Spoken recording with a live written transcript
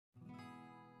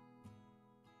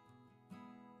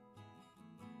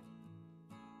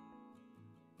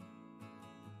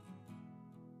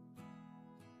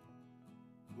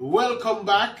Welcome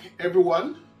back,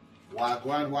 everyone.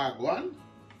 Wagwan.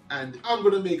 And I'm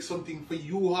gonna make something for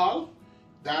you all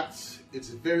it's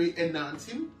very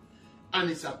enhancing and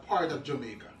it's a part of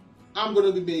Jamaica. I'm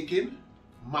gonna be making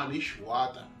mannish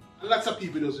water. Lots of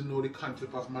people doesn't know the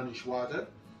concept of mannish water.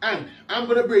 And I'm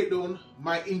gonna break down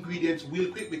my ingredients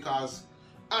real quick because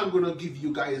I'm gonna give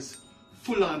you guys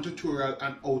full-on tutorial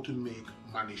on how to make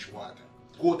mannish water.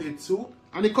 Goated soup.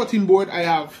 On the cutting board I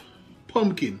have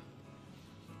pumpkin,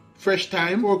 fresh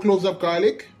thyme, 4 cloves of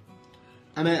garlic,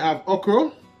 and I have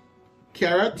okra,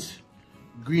 carrot,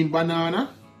 green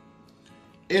banana,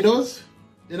 edos,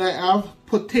 then I have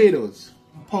potatoes,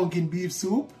 pumpkin beef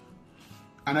soup,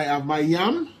 and I have my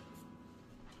yam,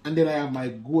 and then I have my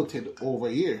goated over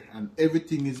here, and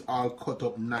everything is all cut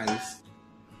up nice.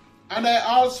 And I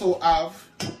also have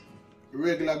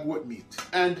regular goat meat,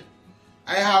 and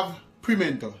I have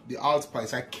pimento, the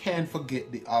allspice. I can't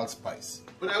forget the allspice.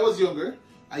 When I was younger,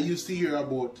 I used to hear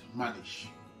about mannish.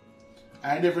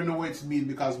 I never know what it means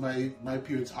because my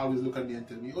parents always look at me and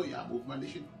tell me, oh yeah, move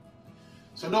mannish in.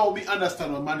 So now we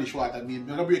understand what mannish water means.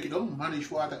 I'm gonna break it down.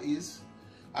 Mannish water is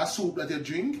a soup that you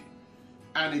drink,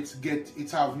 and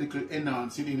it have little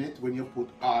enhancing in it when you put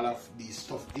all of these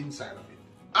stuff inside of it.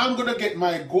 I'm gonna get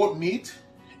my goat meat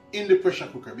in the pressure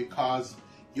cooker because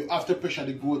you have to pressure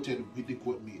the goated with the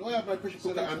goat meat. Now I have my pressure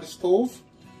cooker on the stove,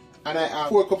 and I have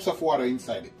 4 cups of water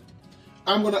inside it.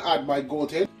 I'm gonna add my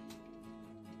goated.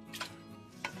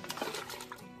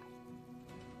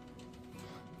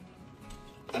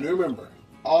 And remember,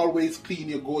 always clean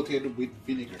your goated with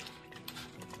vinegar.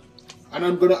 And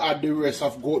I'm gonna add the rest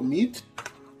of goat meat.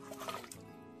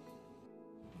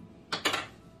 I'm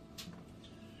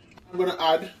gonna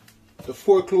add the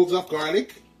 4 cloves of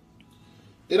garlic.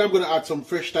 Then I'm gonna add some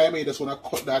fresh thyme. I just wanna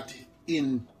cut that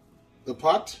in the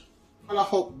pot. I'm gonna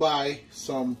help by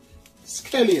some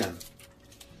scallion.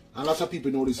 And lots of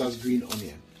people know this as green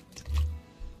onion.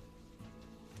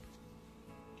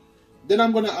 Then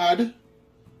I'm gonna add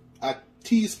a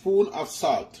teaspoon of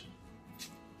salt.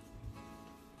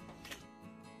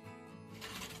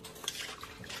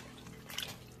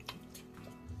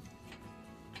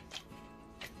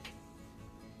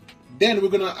 Then we're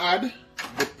gonna add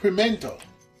the pimento.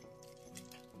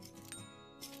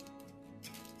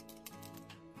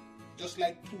 Just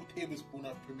like 2 tablespoons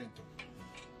of pimento.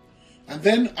 And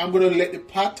then I'm gonna let the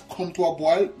pot come to a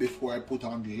boil before I put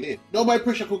on the lid. Now my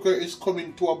pressure cooker is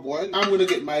coming to a boil. I'm gonna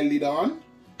get my lid on.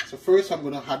 So first I'm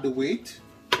gonna add the weight,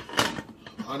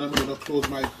 and I'm gonna close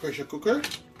my pressure cooker,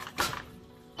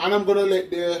 and I'm gonna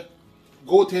let the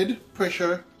goated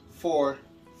pressure for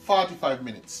 45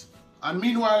 minutes. And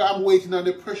meanwhile I'm waiting on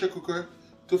the pressure cooker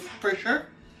to pressure,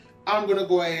 I'm gonna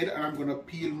go ahead and I'm gonna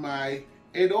peel my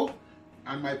edo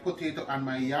and my potato and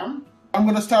my yam. I'm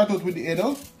gonna start out with the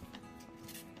edo.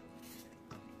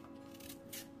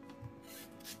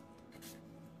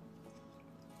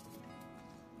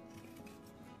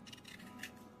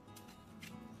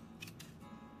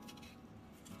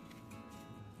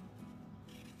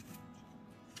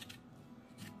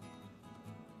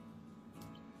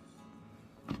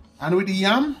 And with the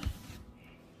yam,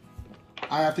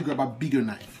 I have to grab a bigger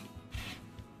knife.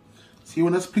 So you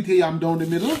want to split the yam down the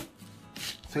middle,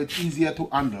 so it's easier to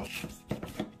handle.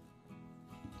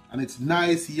 And it's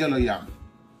nice yellow yam.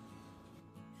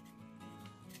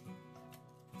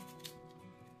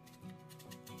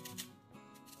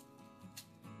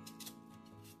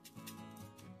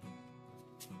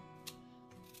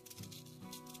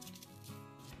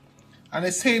 And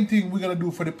the same thing we're going to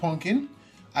do for the pumpkin.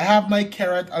 I have my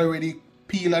carrot already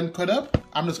peeled and cut up.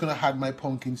 I'm just going to add my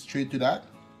pumpkin straight to that.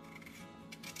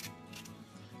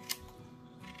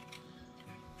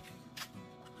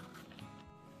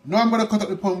 Now I'm going to cut up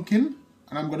the pumpkin,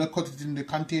 and I'm going to cut it in the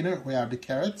container where I have the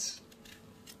carrots.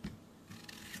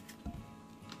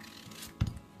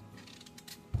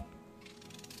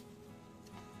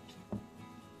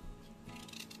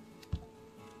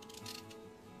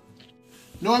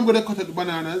 Now I'm going to cut up the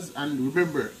bananas, and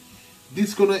remember, this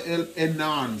is going to help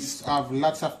enhance. Have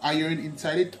lots of iron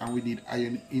inside it, and we need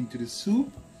iron into the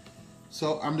soup.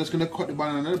 So I'm just going to cut the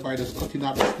banana by just cutting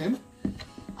off the stem,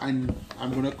 and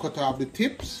I'm going to cut off the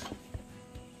tips.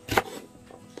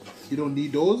 You don't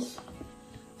need those.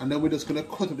 And then we're just going to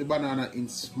cut up the banana in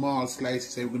small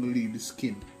slices, and we're going to leave the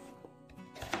skin.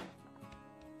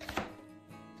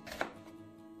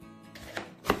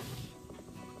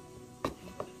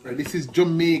 This is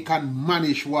Jamaican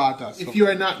mannish water. So if you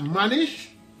are not mannish,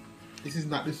 this is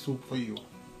not the soup for you.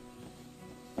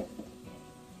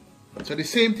 So the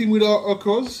same thing with our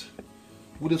okras.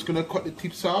 We're just gonna cut the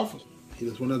tips off. You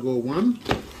just wanna go one,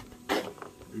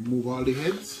 remove all the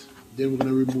heads. Then we're going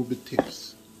to remove the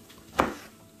tips.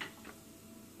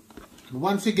 And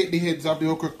once you get the heads of the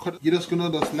okra cut, you're just going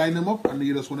to just line them up and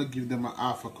you just want to give them a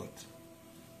half a cut.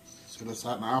 So just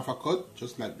start a half a cut,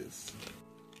 just like this.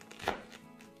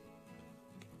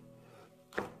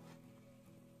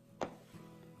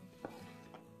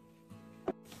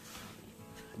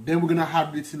 Then we're going to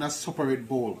have this in a separate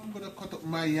bowl. I'm going to cut up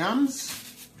my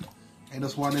yams. I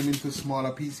just want them into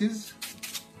smaller pieces.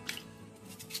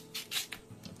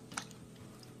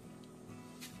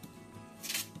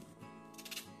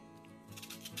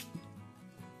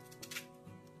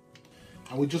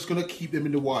 And we're just going to keep them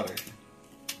in the water.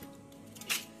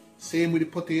 Same with the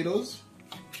potatoes.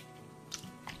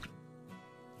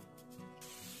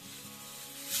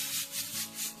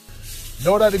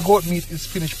 Now that the goat meat is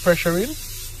finished pressuring,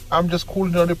 I'm just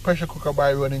cooling down the pressure cooker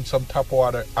by running some tap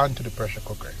water onto the pressure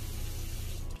cooker.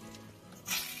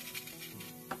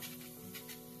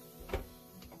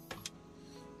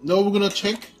 Now we're going to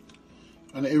check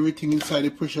on everything inside the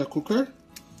pressure cooker.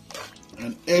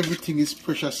 And everything is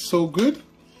pressure so good.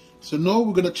 So now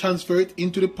we're going to transfer it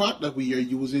into the pot that we are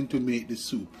using to make the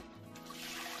soup.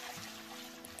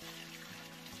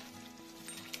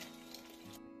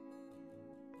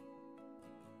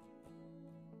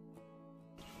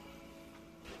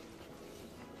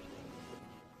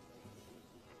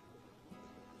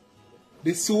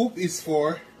 The soup is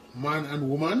for man and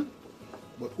woman,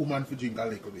 but woman to drink a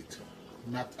little bit,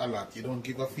 not a lot. You don't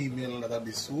give a female a lot of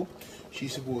this soup.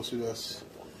 She's supposed to just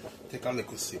take a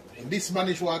little sip. In this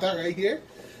mannish water right here,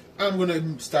 I'm going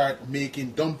to start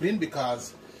making dumpling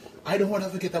because I don't want to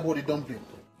forget about the dumpling.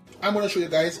 I'm going to show you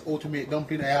guys how to make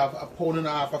dumpling. I have 1.5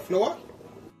 pounds of flour.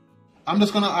 I'm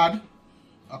just going to add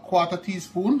a 1/4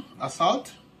 teaspoon of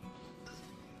salt.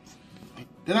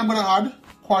 Then I'm going to add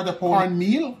 1/4 pound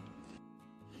cornmeal.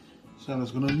 So I'm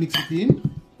just going to mix it in.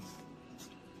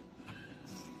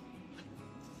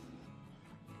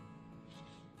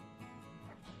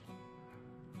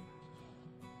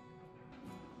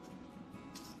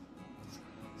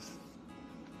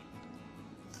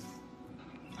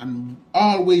 And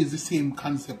always the same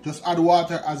concept. Just add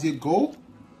water as you go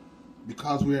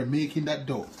because we are making that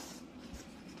dough.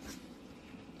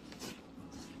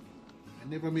 I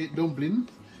never made dumpling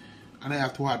and I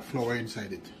have to add flour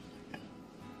inside it.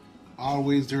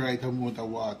 Always the right amount of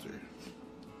water.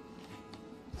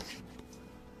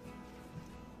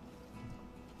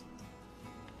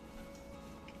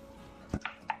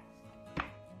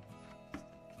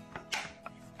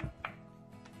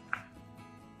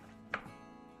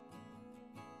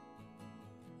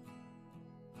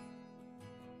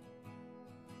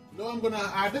 Now I'm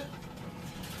gonna add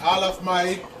all of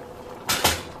my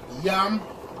yam,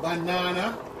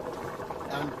 banana,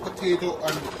 and potato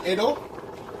and edo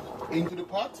into the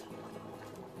pot.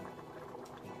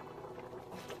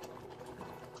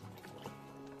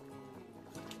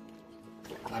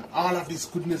 And all of this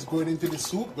goodness going into the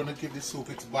soup, gonna give the soup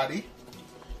its body.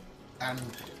 And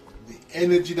the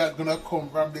energy that's gonna come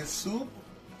from this soup,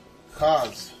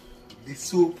 cause the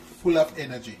soup full of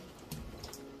energy.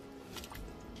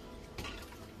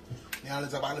 I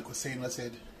always have a little saying that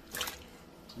said,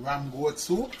 ram goat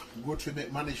soup, goat to make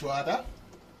manish water.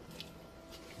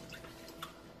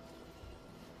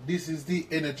 This is the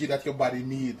energy that your body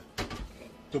needs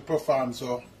to perform.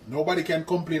 So nobody can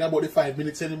complain about the 5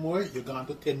 minutes anymore. You're going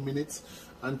to 10 minutes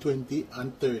and 20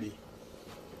 and 30.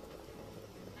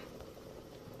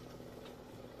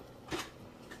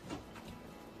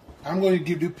 I'm going to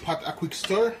give the pot a quick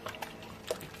stir.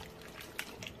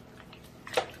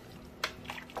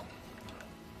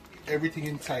 Everything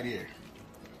inside here.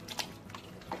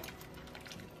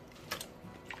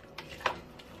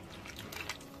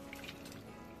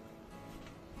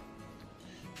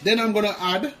 Then I'm going to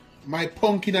add my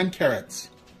pumpkin and carrots.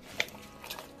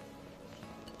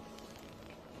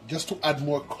 Just to add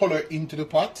more color into the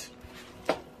pot.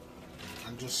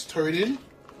 And just stir it in.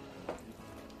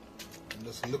 And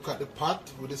just look at the pot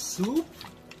with the soup.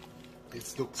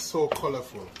 It looks so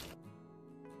colorful.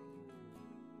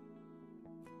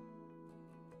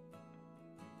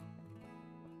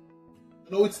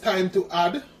 Now it's time to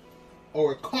add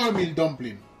our cornmeal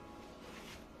dumpling.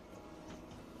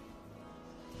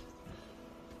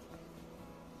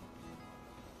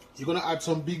 You're going to add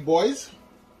some big boys,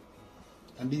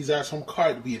 and these are some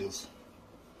carrot beetles.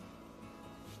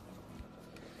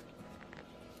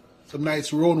 Some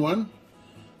nice round one,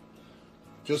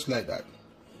 just like that.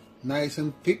 Nice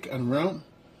and thick and round.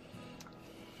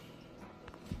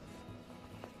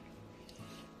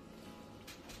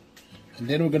 And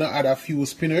then we're going to add a few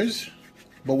spinners,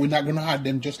 but we're not going to add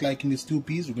them just like in the stew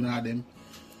peas. We're going to add them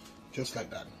just like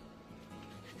that.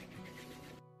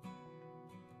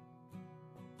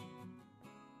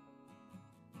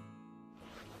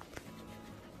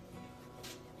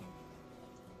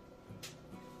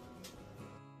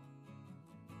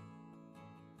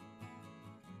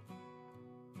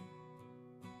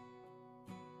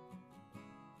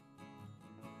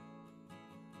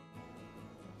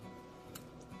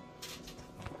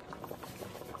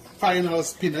 final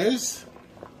spinners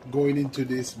going into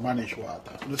this mannish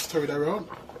water. Let's stir it around.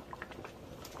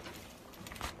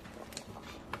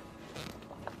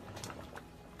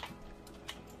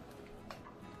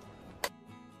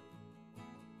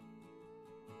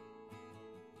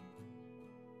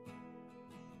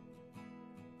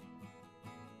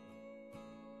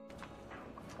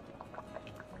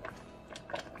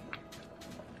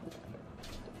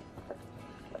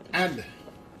 And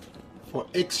for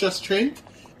extra strength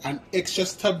and extra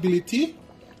stability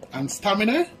and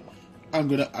stamina, I'm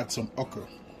gonna add some okra.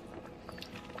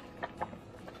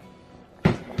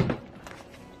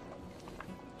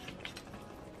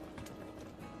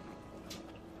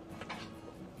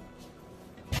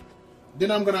 Then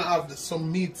I'm gonna add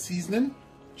some meat seasoning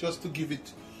just to give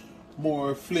it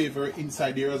more flavor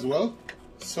inside here as well.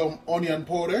 Some onion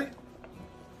powder.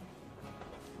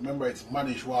 Remember, it's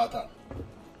mannish water.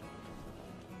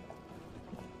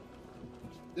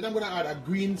 Then I'm going to add a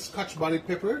green scotch bonnet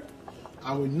pepper,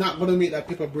 and we're not going to make that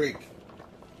pepper break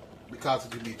because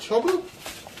it will be trouble.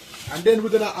 And then we're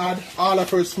going to add all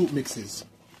of our soup mixes.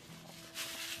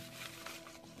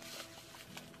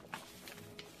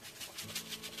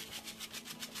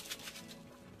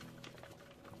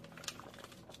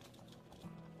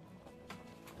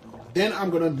 Then I'm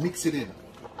going to mix it in.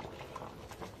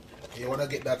 You want to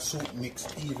get that soup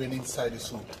mixed even inside the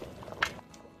soup.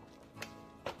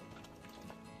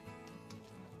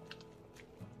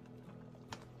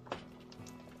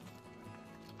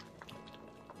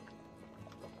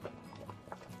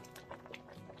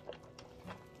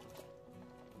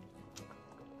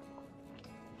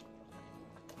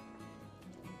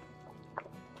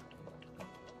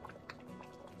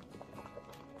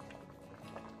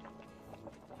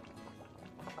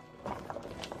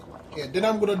 Okay, then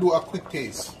I'm going to do a quick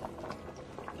taste.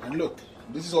 And look,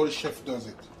 this is how the chef does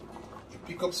it. You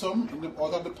pick up some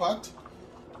out of the pot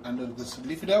and then just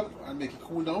lift it up and make it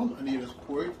cool down, and you just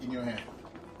pour it in your hand.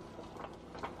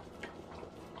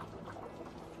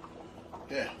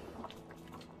 There.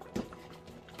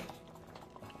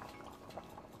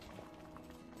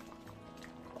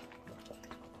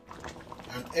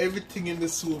 And everything in the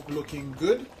soup looking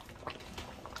good.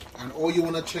 And all you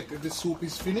want to check if the soup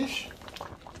is finished.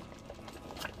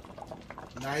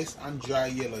 Nice and dry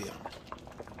yellow yam.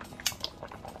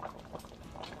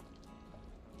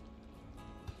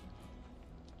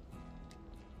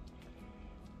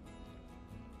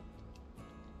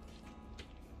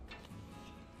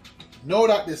 Now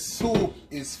that the soup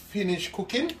is finished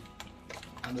cooking,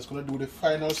 I'm just going to do the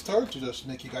final stir to just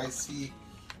make you guys see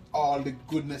all the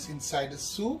goodness inside the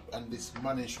soup and this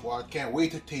mannish water. Can't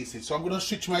wait to taste it. So I'm going to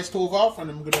switch my stove off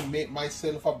and I'm going to make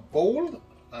myself a bowl,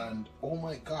 and oh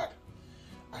my god,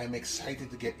 I'm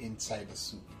excited to get inside the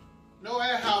soup. Now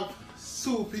I have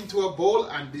soup into a bowl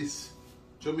and this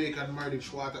Jamaican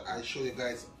mannish water. I show you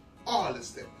guys all the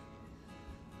steps.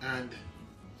 And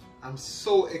I'm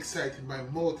so excited, my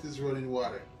mouth is running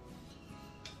water.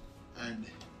 And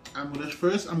I'm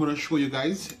gonna show you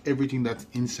guys everything that's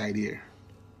inside here.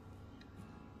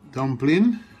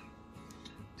 Dumpling,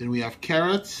 then we have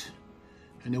carrots,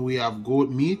 and then we have goat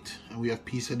meat, and we have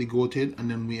piece of the goat head, and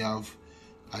then we have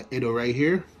edo right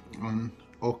here on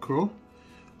okra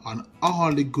and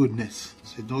all the goodness.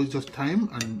 So now it's just time,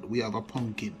 and we have a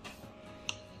pumpkin.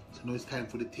 So now it's time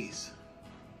for the taste.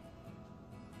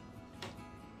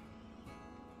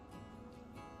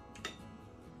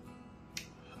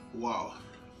 Wow,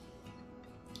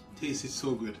 taste is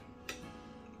so good.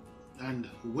 And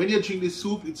when you drink this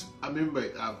soup, it's, I remember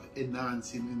it have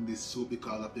enhancing in this soup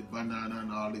because of the banana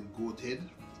and all the goat head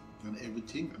and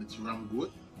everything, and it's ram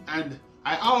goat. And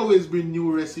I always bring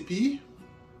new recipe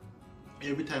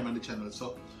every time on the channel,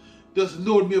 so just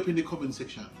load me up in the comment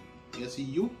section. You see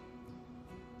you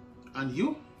and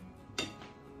you,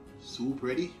 soup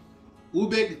ready. Who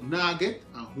beg nah get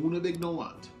and who no beg no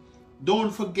want.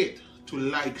 Don't forget to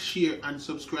like, share and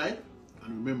subscribe,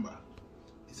 and remember,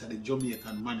 it's a the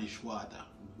Jamaican mannish water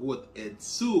goat head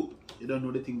soup. You don't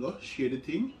know the thing though, share the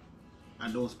thing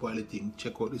and don't spoil the thing.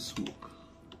 Check out the soup,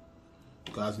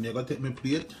 because I'm gonna take my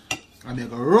plate and I'm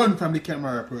gonna run from the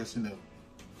camera person now.